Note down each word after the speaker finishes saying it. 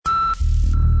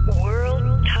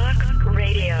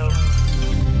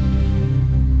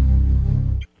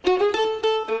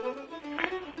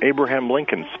Abraham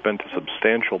Lincoln spent a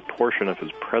substantial portion of his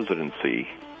presidency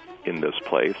in this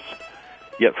place,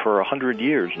 yet for 100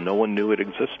 years no one knew it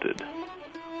existed.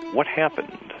 What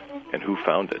happened, and who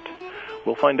found it?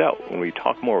 We'll find out when we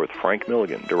talk more with Frank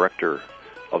Milligan, director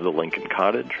of the Lincoln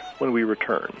Cottage, when we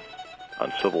return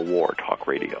on Civil War Talk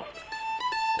Radio.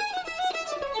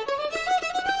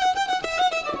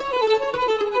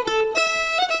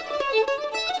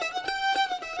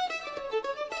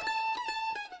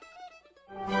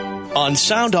 On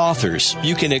Sound Authors,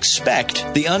 you can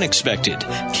expect the unexpected.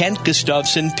 Kent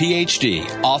Gustafson, Ph.D.,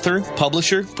 author,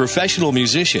 publisher, professional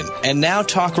musician, and now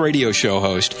talk radio show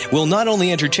host, will not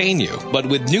only entertain you, but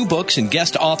with new books and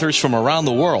guest authors from around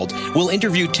the world, will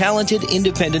interview talented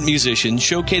independent musicians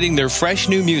showcasing their fresh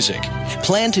new music.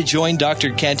 Plan to join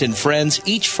Dr. Kent and friends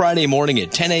each Friday morning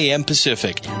at 10 a.m.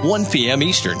 Pacific, 1 p.m.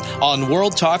 Eastern, on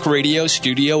World Talk Radio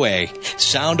Studio A.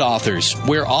 Sound Authors,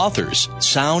 where authors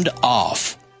sound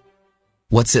off.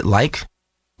 What's it like?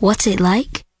 What's it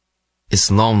like? It's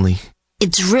lonely.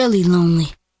 It's really lonely.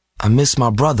 I miss my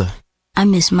brother. I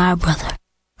miss my brother.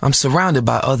 I'm surrounded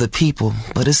by other people,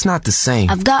 but it's not the same.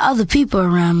 I've got other people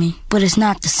around me, but it's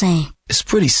not the same. It's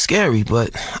pretty scary, but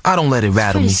I don't let it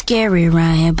rattle me. It's pretty scary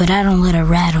around here, but I don't let it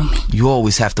rattle me. You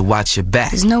always have to watch your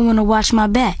back. There's no one to watch my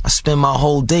back. I spend my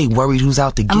whole day worried who's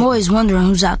out to get me. I'm always wondering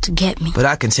who's out to get me. But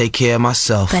I can take care of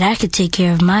myself. But I can take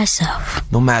care of myself.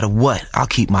 No matter what, I'll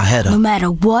keep my head up. No matter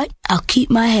what, I'll keep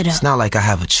my head up. It's not like I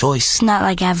have a choice. It's not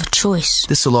like I have a choice.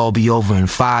 This'll all be over in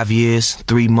 5 years,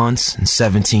 3 months, and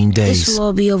 17 days. This'll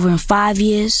all be over in 5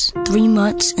 years, 3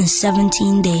 months, and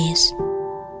 17 days.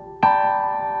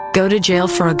 Go to jail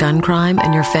for a gun crime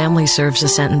and your family serves a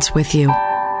sentence with you.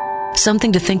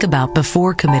 Something to think about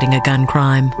before committing a gun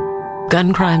crime.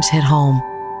 Gun crimes hit home.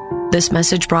 This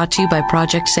message brought to you by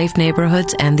Project Safe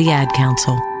Neighborhoods and the Ad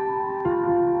Council.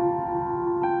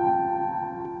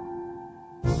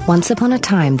 Once upon a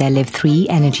time, there lived 3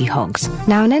 energy hogs.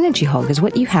 Now, an energy hog is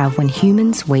what you have when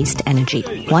humans waste energy.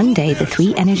 One day, the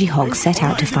 3 energy hogs set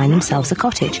out to find themselves a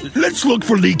cottage. Let's look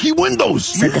for leaky windows,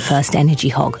 said the first energy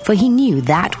hog, for he knew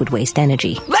that would waste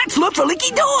energy. Let's look for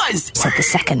leaky doors, said the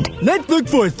second. Let's look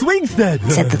for a swing set,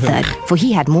 said the third, for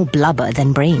he had more blubber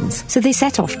than brains. So they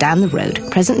set off down the road.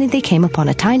 Presently, they came upon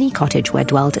a tiny cottage where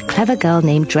dwelled a clever girl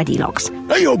named Dreadylocks.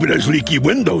 I hope it has leaky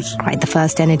windows, cried the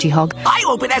first energy hog. I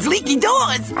hope it has leaky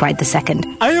doors, cried the second.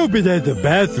 I hope it has a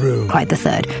bathroom, cried the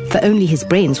third, for only his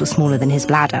brains were smaller than his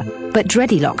bladder. But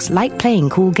Dreadylocks liked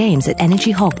playing cool games at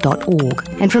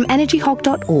energyhog.org, and from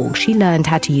energyhog.org she learned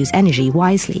how to use energy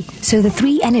wisely. So the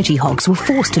 3 energy hogs were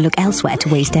forced to look elsewhere to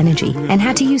waste energy, and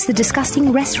had to use the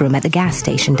disgusting restroom at the gas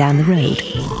station down the road.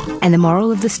 And the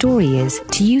moral of the story is,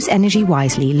 to use energy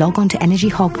wisely, log on to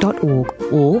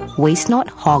energyhog.org, or waste not,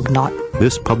 hog not.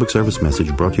 This public service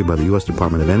message brought to you by the U.S.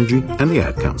 Department of Energy and the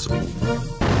Ad Council.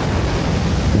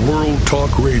 World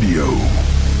Talk Radio,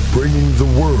 bringing the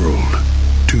world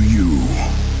to you.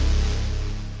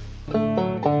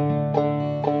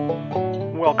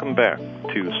 Welcome back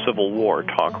to Civil War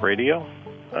Talk Radio.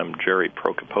 I'm Jerry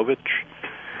Prokopovich,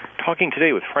 talking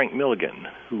today with Frank Milligan,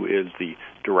 who is the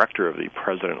director of the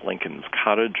President Lincoln's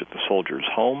Cottage at the Soldiers'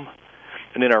 Home.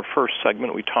 And in our first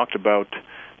segment, we talked about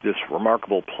this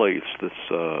remarkable place, this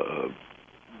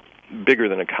bigger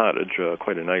than a cottage,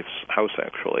 quite a nice house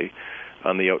actually,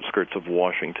 on the outskirts of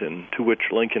Washington, to which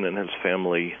Lincoln and his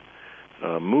family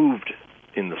moved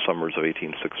in the summers of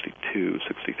 1862,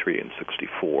 63, and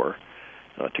 64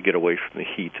 to get away from the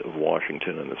heat of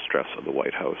Washington and the stress of the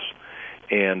White House,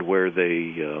 and where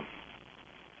they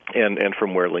and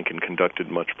from where Lincoln conducted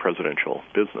much presidential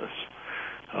business.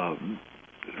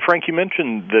 Frank, you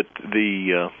mentioned that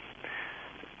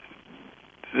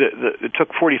it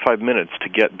took 45 minutes to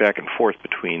get back and forth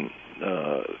between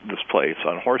this place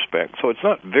on horseback, so it's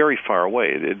not very far away.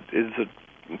 Is it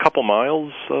a couple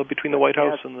miles between the White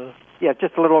House and the... Yeah,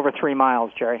 just a little over 3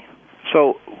 miles, Jerry.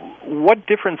 So what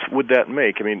difference would that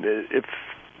make? I mean, if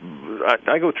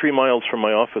I go 3 miles from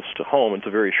my office to home, it's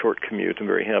a very short commute. I'm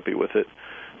very happy with it.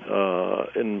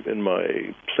 In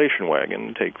my station wagon,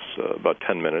 it takes about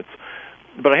 10 minutes.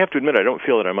 But I have to admit, I don't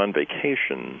feel that I'm on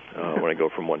vacation when I go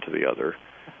from one to the other.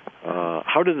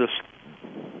 How did this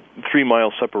 3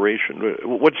 mile separation,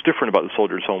 what's different about the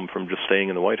Soldiers' Home from just staying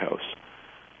in the White House?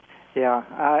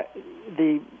 Yeah,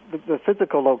 the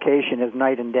physical location is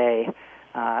night and day.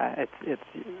 It's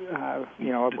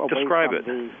describe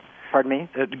it. Pardon me?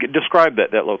 Describe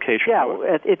that location. Yeah,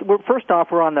 first off,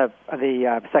 we're on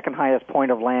the second highest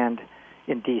point of land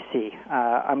in D.C.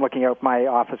 I'm looking out my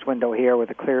office window here with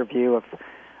a clear view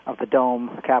of the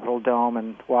Dome, Capitol Dome,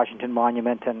 and Washington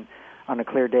Monument, and on a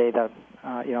clear day, the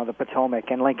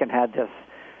Potomac. And Lincoln had this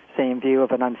same view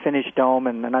of an unfinished dome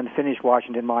and an unfinished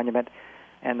Washington Monument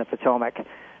and the Potomac.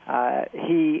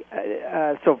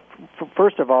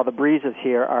 First of all, the breezes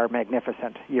here are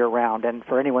magnificent year-round, and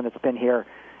for anyone that's been here,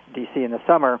 D.C. in the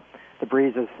summer, the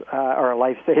breezes are a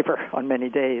lifesaver on many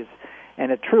days.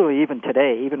 And it truly, even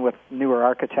today, even with newer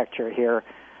architecture here,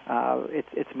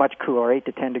 it's much cooler, 8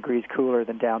 to 10 degrees cooler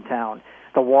than downtown.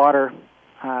 The water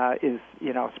is,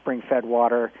 spring-fed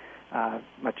water,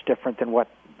 much different than what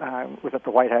was at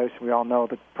the White House. We all know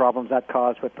the problems that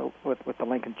caused with the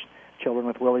Lincoln children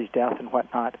with Willie's death and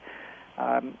whatnot.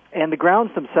 And the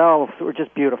grounds themselves were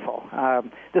just beautiful.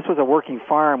 This was a working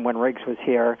farm when Riggs was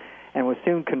here, and was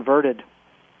soon converted.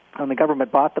 When the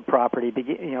government bought the property,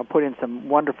 put in some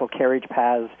wonderful carriage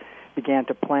paths, began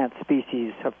to plant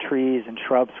species of trees and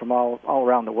shrubs from all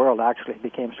around the world. Actually, it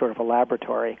became sort of a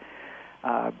laboratory,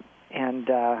 so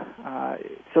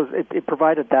it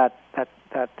provided that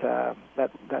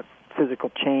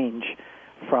physical change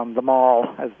from the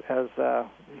mall as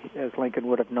Lincoln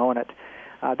would have known it.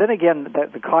 Then again,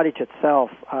 the cottage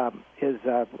itself is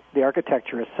the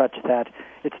architecture is such that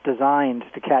it's designed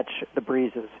to catch the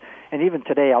breezes. And even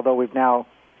today, although we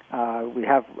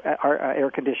have our air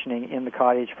conditioning in the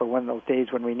cottage for one of those days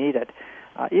when we need it,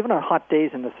 even on hot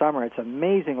days in the summer, it's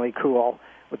amazingly cool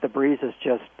with the breezes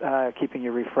just keeping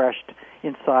you refreshed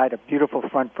inside a beautiful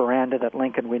front veranda that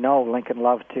Lincoln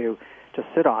loved to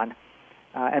sit on.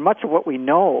 And much of what we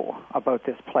know about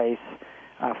this place,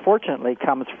 fortunately,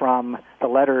 comes from the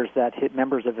letters that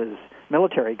members of his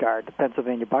military guard, the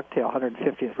Pennsylvania Bucktail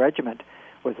 150th Regiment,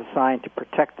 was assigned to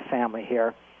protect the family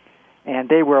here. And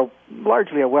they were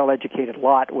largely a well-educated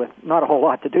lot with not a whole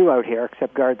lot to do out here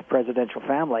except guard the presidential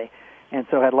family, and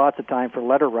so had lots of time for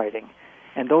letter writing.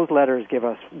 And those letters give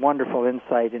us wonderful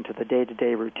insight into the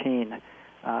day-to-day routine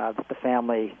that the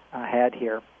family had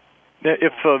here. Now,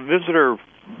 if a visitor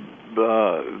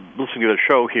listening to the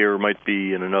show here might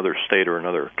be in another state or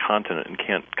another continent and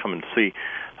can't come and see,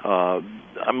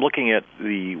 I'm looking at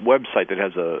the website that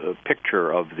has a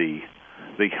picture of the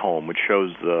home, which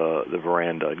shows the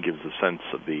veranda and gives a sense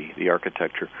of the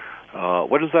architecture.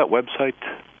 What is that website?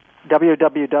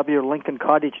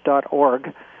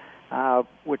 www.lincolncottage.org,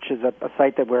 which is a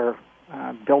site that we're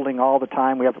building all the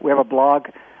time. We have a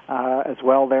blog as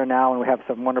well there now, and we have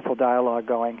some wonderful dialogue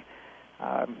going.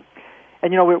 And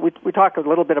we talk a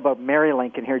little bit about Mary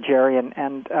Lincoln here, Jerry,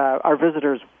 and our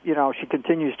visitors. She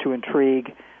continues to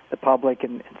intrigue the public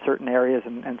in certain areas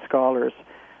and scholars.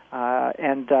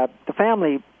 And the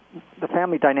family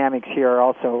dynamics here are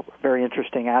also a very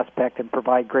interesting aspect and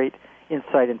provide great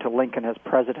insight into Lincoln as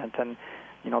president. And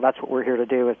that's what we're here to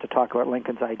do, is to talk about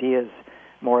Lincoln's ideas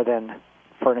more than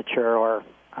furniture or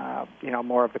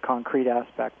more of the concrete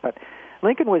aspect. But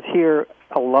Lincoln was here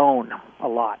alone a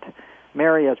lot.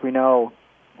 Mary, as we know,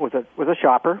 was a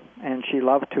shopper, and she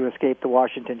loved to escape the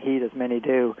Washington heat, as many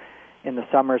do. In the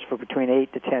summers, for between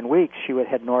 8 to 10 weeks, she would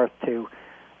head north to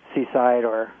Seaside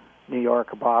or New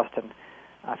York or Boston,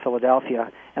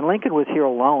 Philadelphia. And Lincoln was here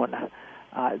alone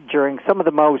during some of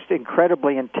the most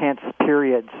incredibly intense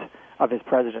periods of his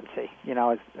presidency.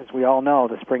 As we all know,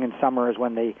 the spring and summer is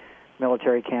when the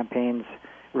military campaigns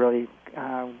really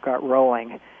got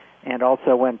rolling, and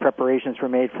also when preparations were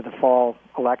made for the fall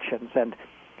elections. And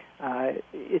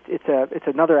it's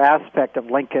another aspect of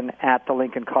Lincoln at the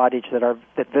Lincoln Cottage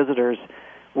that visitors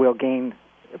will gain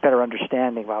a better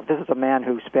understanding of. This is a man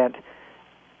who spent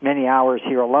many hours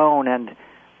here alone, and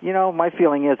my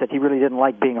feeling is that he really didn't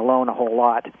like being alone a whole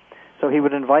lot. So he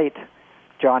would invite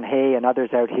John Hay and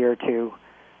others out here to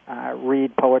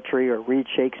read poetry or read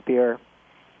Shakespeare,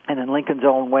 and in Lincoln's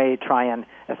own way try and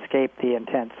escape the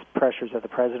intense pressures of the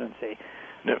presidency.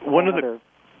 Now, one of the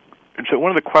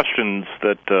questions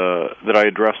that I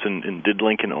addressed in Did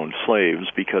Lincoln Own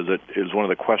Slaves, because it is one of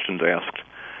the questions asked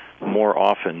more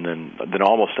often than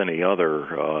almost any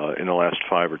other in the last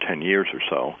 5 or 10 years or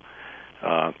so,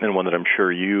 and one that I'm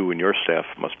sure you and your staff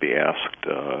must be asked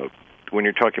when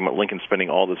you're talking about Lincoln spending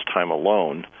all this time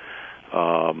alone.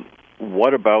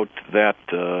 What about that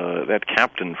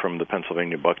captain from the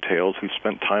Pennsylvania Bucktails who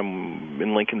spent time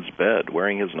in Lincoln's bed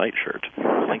wearing his nightshirt?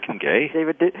 Was Lincoln gay?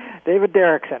 David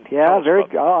Derrickson, yeah,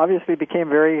 obviously became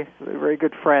very, very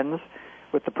good friends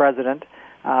with the president,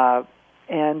 and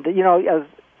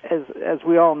as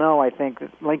we all know, I think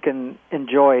that Lincoln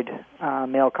enjoyed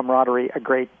male camaraderie a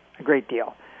great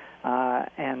deal,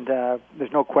 and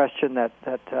there's no question that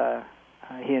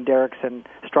he and Derrickson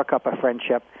struck up a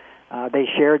friendship. They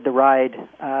shared the ride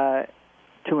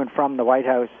to and from the White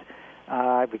House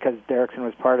because Derrickson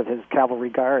was part of his cavalry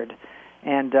guard,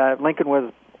 and Lincoln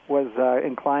was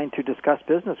inclined to discuss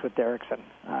business with Derrickson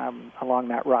along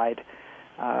that ride.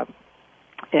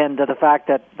 And the fact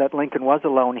that Lincoln was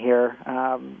alone here,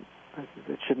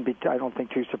 it shouldn't be, I don't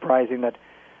think, too surprising that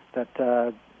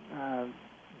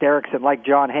Derrickson, like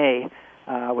John Hay,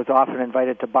 was often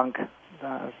invited to bunk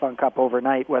up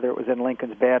overnight, whether it was in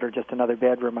Lincoln's bed or just another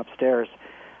bedroom upstairs.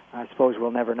 I suppose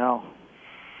we'll never know.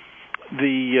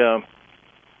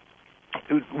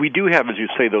 We do have, as you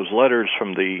say, those letters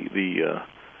from the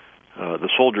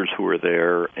soldiers who were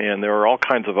there, and there are all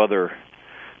kinds of other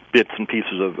bits and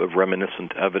pieces of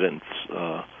reminiscent evidence.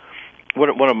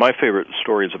 One of my favorite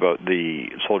stories about the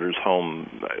soldiers' home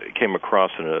I came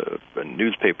across in a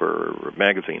newspaper or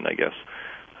magazine, I guess,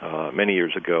 many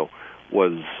years ago,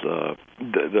 was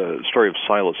the story of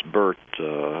Silas Burt,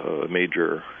 a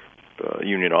major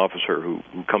Union officer who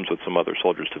comes with some other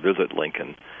soldiers to visit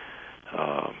Lincoln.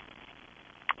 I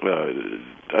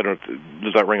don't.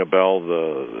 Does that ring a bell?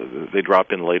 They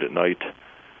drop in late at night.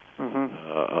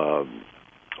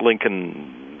 Mm-hmm.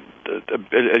 Lincoln,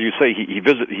 as you say,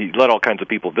 he let all kinds of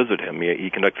people visit him. He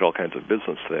conducted all kinds of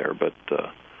business there. But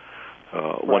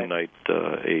one night,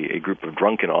 a group of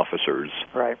drunken officers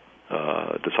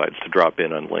decides to drop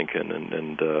in on Lincoln,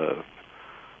 and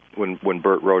when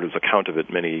Burt wrote his account of it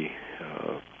many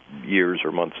years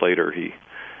or months later,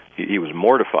 he was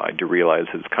mortified to realize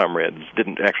his comrades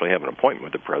didn't actually have an appointment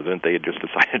with the president. They had just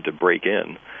decided to break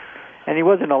in. And he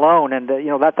wasn't alone, and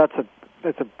that's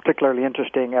a particularly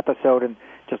interesting episode, and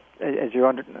just as you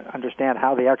understand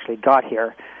how they actually got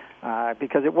here,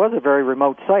 because it was a very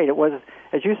remote site. It was,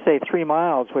 as you say, 3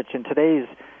 miles, which in today's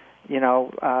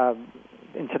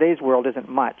world isn't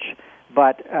much.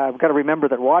 But we've got to remember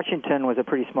that Washington was a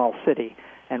pretty small city.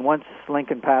 And once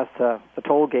Lincoln passed the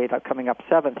toll gate coming up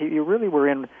 7th, you really were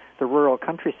in the rural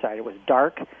countryside. It was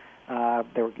dark.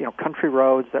 There were country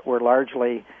roads that were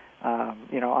largely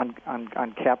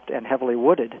unkept and heavily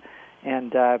wooded,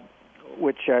 and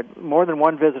which more than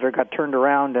one visitor got turned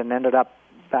around and ended up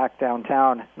back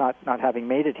downtown, not having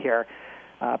made it here.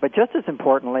 But just as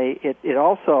importantly, it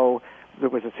also, there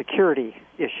was a security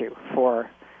issue for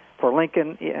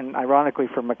Lincoln, and ironically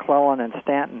for McClellan and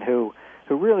Stanton, who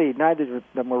really, neither of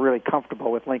them were really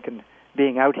comfortable with Lincoln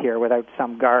being out here without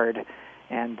some guard.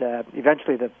 And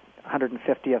eventually the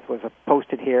 150th was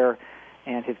posted here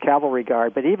and his cavalry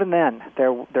guard. But even then,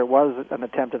 there was an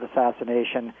attempt at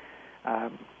assassination,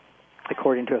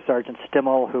 according to a Sergeant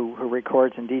Stimmel, who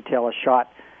records in detail a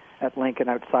shot at Lincoln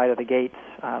outside of the gates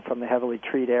from the heavily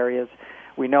treed areas.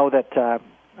 We know that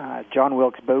John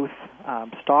Wilkes Booth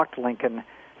stalked Lincoln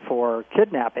for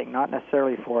kidnapping, not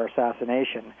necessarily for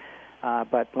assassination.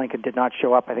 But Lincoln did not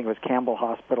show up. I think it was Campbell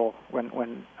Hospital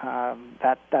when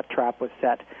that trap was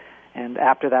set. And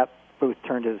after that, Booth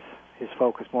turned his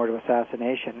focus more to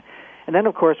assassination. And then,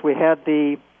 of course, we had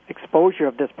the exposure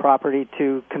of this property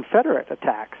to Confederate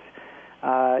attacks.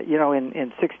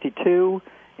 In 62,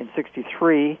 in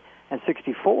 63, and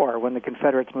 64, when the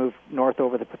Confederates moved north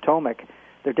over the Potomac,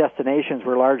 their destinations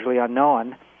were largely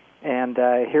unknown. And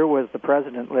here was the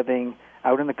president living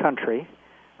out in the country,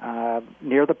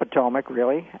 near the Potomac,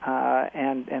 really,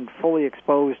 and fully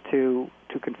exposed to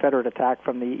Confederate attack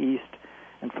from the east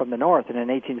and from the north. And in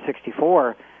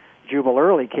 1864, Jubal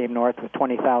Early came north with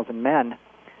 20,000 men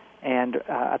and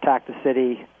attacked the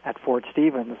city at Fort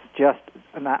Stevens, just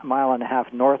a mile and a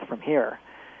half north from here,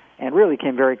 and really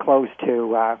came very close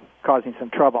to causing some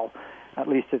trouble. At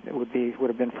least it would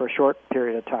have been for a short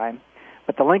period of time.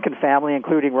 But the Lincoln family,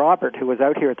 including Robert, who was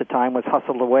out here at the time, was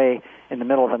hustled away in the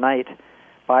middle of the night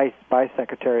by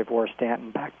Secretary of War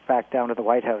Stanton back down to the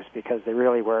White House, because they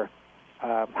really were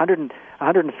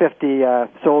 150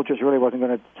 soldiers really wasn't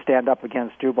going to stand up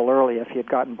against Jubal Early if he had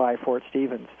gotten by Fort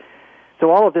Stevens.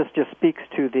 So all of this just speaks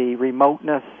to the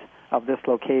remoteness of this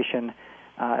location,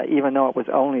 even though it was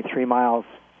only 3 miles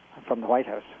from the White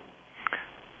House.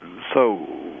 So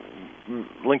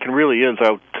Lincoln really is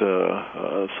out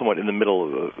somewhat in the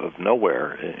middle of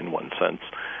nowhere in one sense.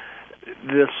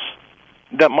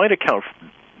 That might account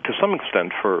to some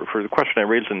extent for the question I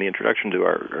raised in the introduction to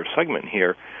our segment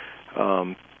here.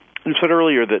 You said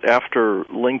earlier that after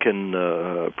Lincoln,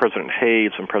 President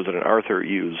Hayes and President Arthur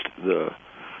used the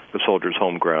soldiers'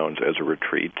 home grounds as a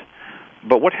retreat.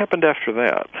 But what happened after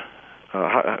that?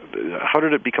 How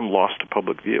did it become lost to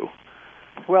public view?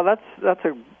 Well, that's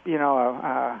a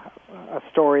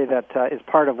story that is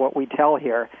part of what we tell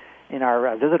here in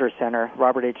our visitor center,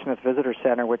 Robert H. Smith Visitor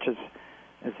Center, which is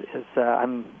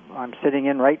I'm sitting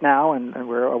in right now, and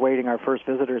we're awaiting our first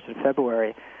visitors in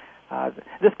February.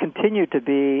 This continued to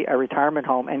be a retirement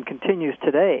home and continues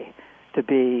today to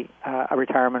be a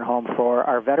retirement home for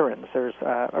our veterans. There's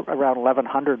around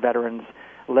 1,100 veterans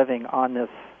living on this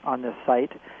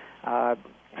site,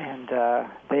 and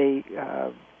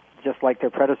just like their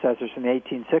predecessors in the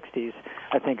 1860s,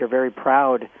 I think are very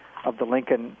proud of the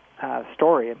Lincoln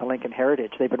story and the Lincoln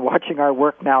heritage. They've been watching our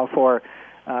work now for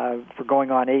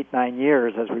going on 8-9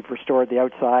 years as we've restored the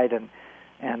outside and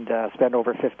spent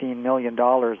over $15 million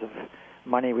of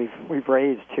money we've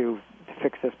raised to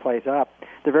fix this place up.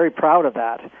 They're very proud of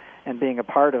that and being a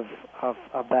part of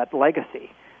that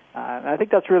legacy. And I think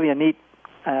that's really a neat,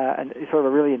 and sort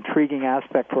of a really intriguing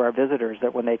aspect for our visitors,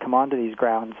 that when they come onto these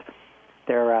grounds,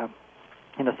 they're,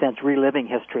 in a sense, reliving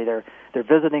history. They're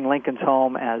visiting Lincoln's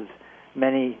home as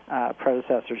many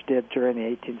predecessors did during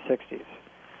the 1860s.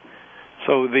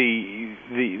 So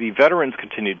the veterans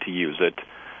continued to use it,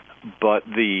 but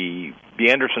the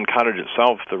Anderson Cottage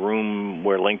itself, the room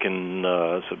where Lincoln,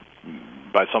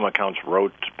 by some accounts,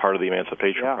 wrote part of the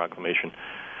Emancipation Proclamation,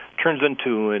 turns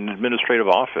into an administrative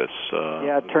office.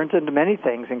 It turns into many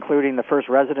things, including the first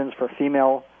residence for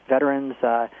female veterans.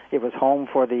 It was home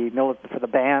for the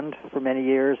band for many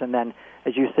years, and then,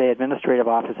 as you say, administrative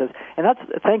offices. And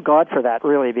thank God for that,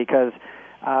 really, because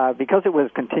it was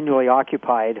continually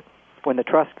occupied. When the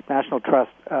National Trust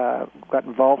got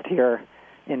involved here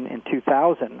in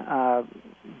 2000,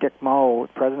 Dick Moe,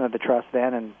 president of the trust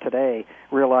then and today,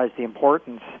 realized the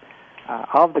importance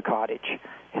of the cottage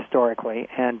historically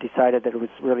and decided that it was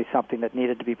really something that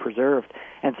needed to be preserved.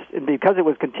 And because it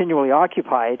was continually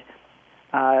occupied,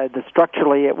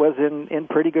 structurally it was in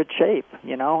pretty good shape,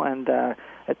 and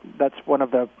that's one of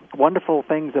the wonderful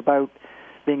things about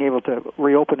being able to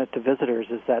reopen it to visitors,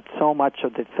 is that so much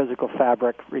of the physical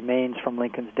fabric remains from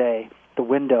Lincoln's day. The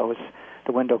windows,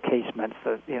 the window casements,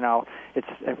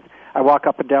 I walk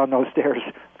up and down those stairs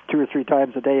 2 or 3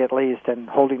 times a day at least, and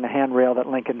holding the handrail that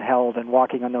Lincoln held and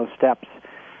walking on those steps.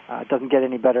 It doesn't get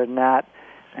any better than that.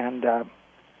 And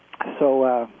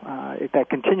so that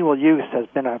continual use has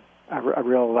been a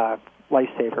real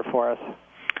lifesaver for us.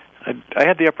 I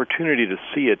had the opportunity to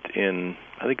see it in,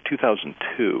 I think,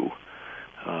 2002.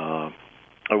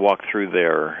 I walked through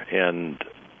there, and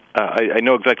I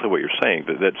know exactly what you're saying.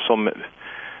 That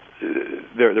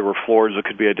there were floors that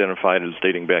could be identified as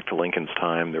dating back to Lincoln's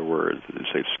time. There were,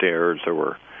 say, stairs. There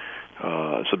were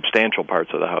substantial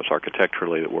parts of the house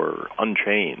architecturally that were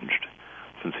unchanged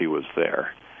since he was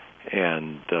there,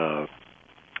 and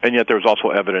yet there was also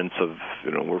evidence of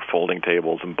where folding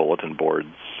tables and bulletin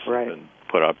boards had been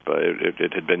put up.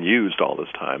 It had been used all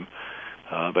this time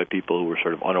by people who were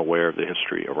sort of unaware of the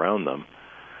history around them.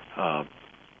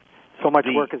 So much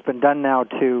work has been done now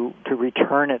to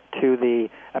return it to the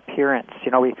appearance.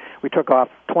 We took off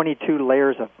 22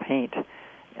 layers of paint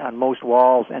on most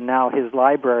walls, and now his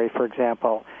library, for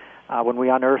example, when we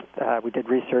unearthed, we did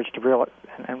research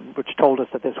which told us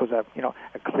that this was a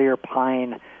clear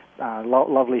pine,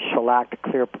 lovely shellacked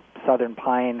clear southern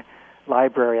pine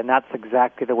library, and that's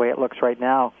exactly the way it looks right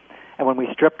now. And when we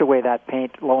stripped away that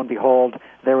paint, lo and behold,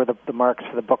 there were the marks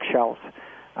for the bookshelves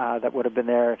that would have been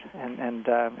there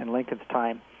in Lincoln's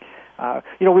time.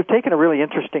 We've taken a really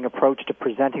interesting approach to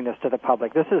presenting this to the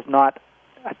public. This is not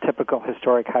a typical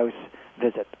historic house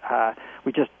visit.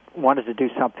 We just wanted to do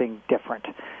something different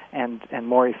and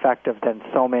more effective than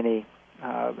so many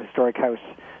historic house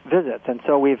visits. And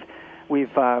so we've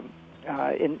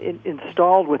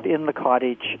installed within the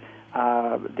cottage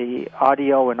the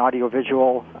audio and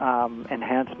audiovisual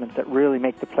enhancements that really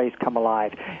make the place come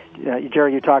alive.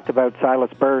 Jerry, you talked about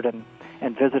Silas Bird and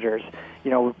visitors.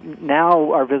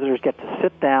 Now our visitors get to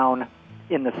sit down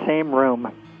in the same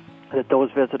room that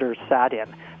those visitors sat in.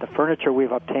 The furniture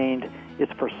we've obtained is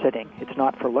for sitting. It's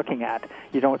not for looking at.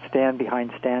 You don't stand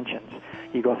behind stanchions.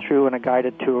 You go through in a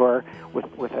guided tour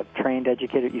with a trained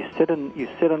educator. You sit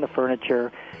on the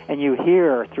furniture, and you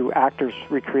hear through actors'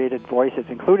 recreated voices,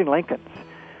 including Lincoln's.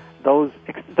 Those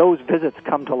visits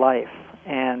come to life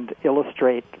and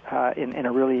illustrate in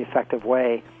a really effective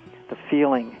way the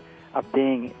feeling of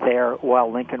being there while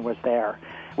Lincoln was there.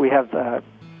 We have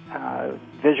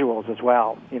visuals as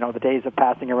well. The days of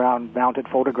passing around mounted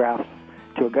photographs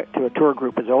to a tour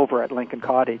group is over at Lincoln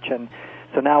Cottage, and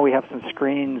so now we have two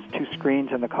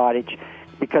screens in the cottage,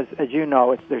 because, as you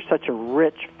know, there's such a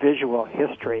rich visual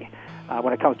history.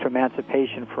 When it comes to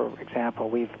emancipation, for example,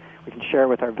 we can share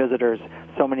with our visitors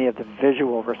so many of the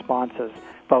visual responses,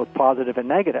 both positive and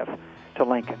negative, to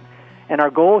Lincoln. And our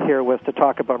goal here was to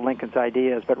talk about Lincoln's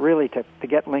ideas, but really to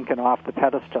get Lincoln off the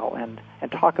pedestal and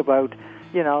talk about,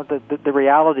 the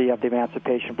reality of the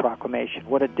Emancipation Proclamation,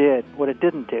 what it did, what it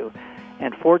didn't do.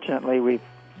 And fortunately, we've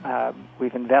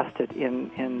invested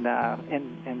in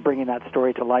bringing that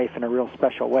story to life in a real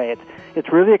special way.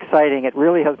 It's really exciting. It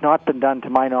really has not been done, to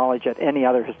my knowledge, at any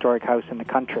other historic house in the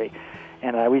country.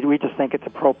 And we just think it's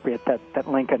appropriate that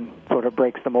Lincoln sort of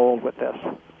breaks the mold with this.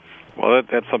 Well,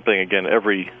 that's something, again,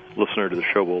 every listener to the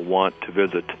show will want to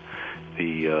visit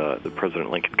the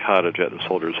President Lincoln Cottage at the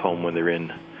Soldiers' Home when they're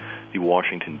in the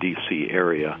Washington, D.C.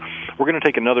 area. We're going to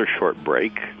take another short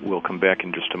break. We'll come back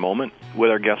in just a moment with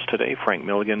our guest today, Frank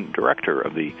Milligan, director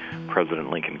of the President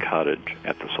Lincoln Cottage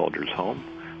at the Soldiers' Home.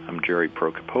 I'm Jerry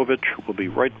Prokopowicz. We'll be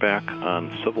right back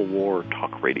on Civil War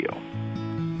Talk Radio.